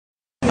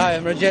Hi,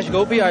 I'm Rajesh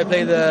Gopie. I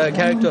play the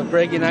character of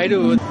Neighbouring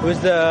Naidu, who's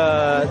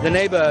the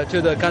neighbour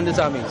to the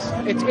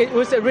Kandasamys. It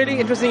was a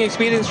really interesting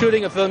experience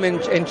shooting a film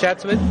in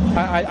Chatsworth.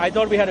 I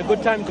thought we had a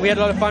good time. We had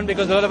a lot of fun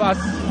because a lot of us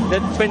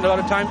did spend a lot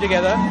of time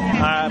together.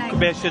 I'm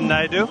Koobeshan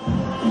Naidoo.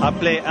 I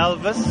play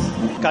Elvis,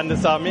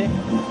 Kandasamy.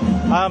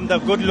 I'm the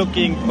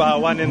good-looking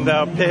one in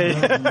the play.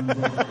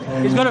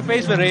 He's got a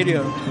face for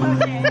radio.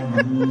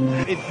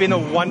 It's been a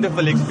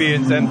wonderful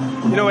experience, and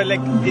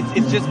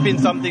it's just been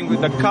something.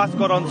 The cast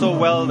got on so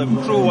well, the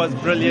crew was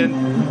brilliant.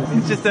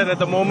 It's just that at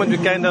the moment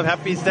we're kind of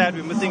happy, sad,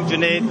 we're missing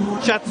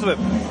Junaid. Chatsworth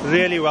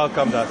really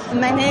welcomed us.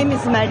 My name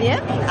is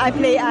Maria. I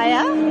play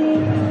Aya.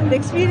 The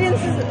experience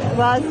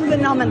was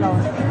phenomenal.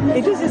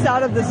 It was just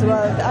out of this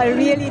world. I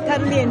really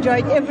thoroughly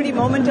enjoyed every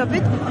moment of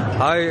it.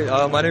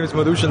 Hi, my name is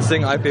Madhushan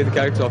Singh. I play the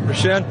character of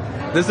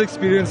Prabashini. This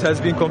experience has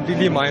been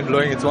completely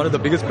mind-blowing. It's one of the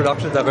biggest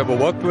productions I've ever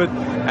worked with,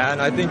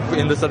 and I think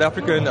in the South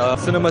African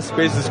cinema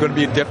space it's going to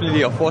be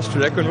definitely a force to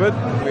reckon with.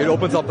 It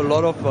opens up a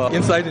lot of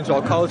insight into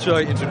our culture,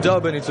 into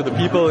Durban, into the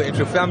people,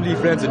 into family,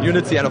 friends and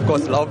unity, and of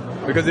course love,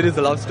 because it is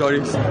a love story.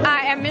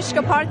 I am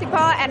Mishqah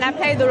Parthiephal and I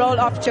play the role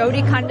of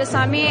Jodi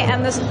Kandasamy,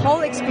 and this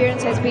whole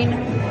experience has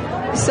been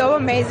so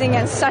amazing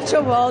and such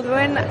a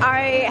whirlwind.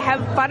 I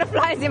have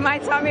butterflies in my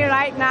tummy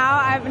right now.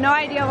 I have no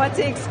idea what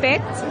to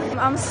expect.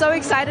 I'm so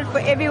excited for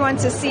everyone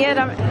to see it,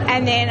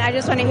 and then I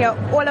just want to hear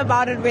all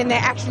about it when they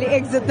actually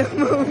exit the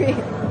movie.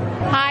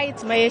 Hi,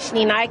 it's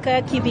Maeshni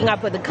Naicker, Keeping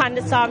Up With The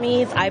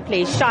Kandasamys. I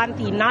play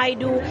Shanti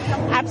Naidu.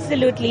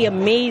 Absolutely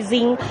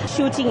amazing.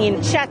 Shooting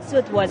in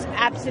Chatsworth was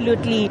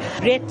absolutely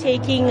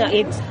breathtaking.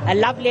 It's a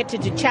love letter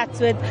to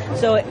Chatsworth.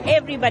 So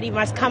everybody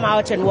must come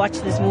out and watch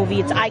this movie.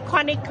 It's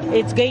iconic.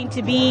 It's going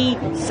to be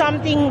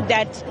something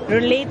that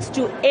relates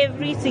to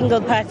every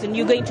single person.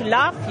 You're going to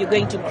laugh. You're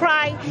going to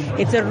cry.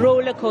 It's a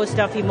roller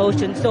coaster of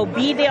emotions. So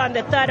be there on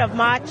the 3rd of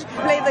March.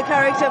 I play the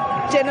character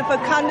of Jennifer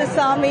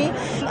Kandasamy.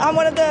 I'm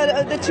one of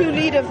the two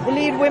lead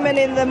women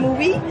in the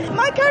movie.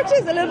 My character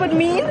is a little bit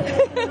mean,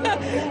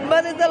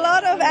 but there's a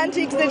lot of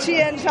antics that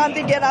she and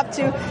Shanti get up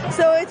to.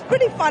 So it's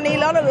pretty funny, a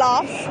lot of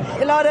laughs,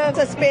 a lot of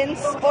suspense.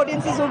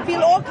 Audiences will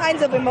feel all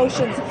kinds of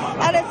emotions,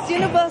 and it's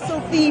universal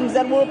themes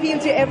that will appeal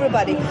to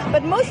everybody.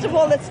 But most of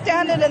all, the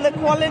standard and the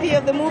quality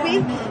of the movie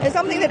is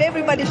something that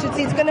everybody should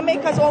see. It's going to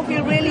make us all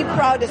feel really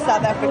proud as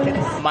South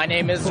Africans. My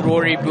name is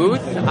Rory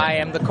Booth. I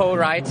am the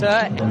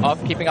co-writer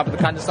of Keeping Up With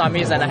The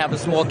Kandasamys, and I have a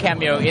small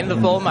cameo in the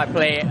film. I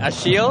play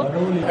Ashil.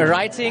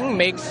 Writing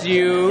makes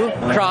you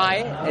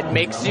cry, it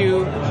makes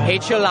you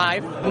hate your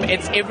life.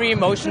 It's every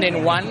emotion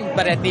in one,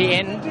 but at the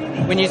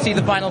end, when you see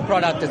the final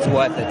product, it's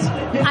worth it.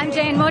 I'm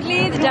Jayan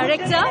Moodley, the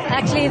director.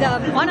 Actually, the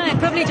honor and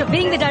privilege of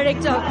being the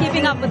director of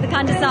Keeping Up With The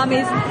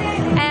Kandasamys.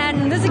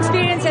 And this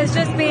experience has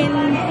just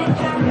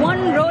been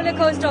one roller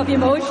coaster of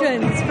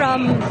emotions,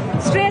 from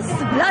stress,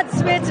 blood,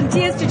 sweat and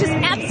tears to just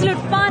absolute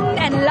fun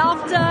and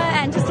laughter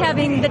and just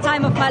having the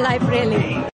time of my life, really.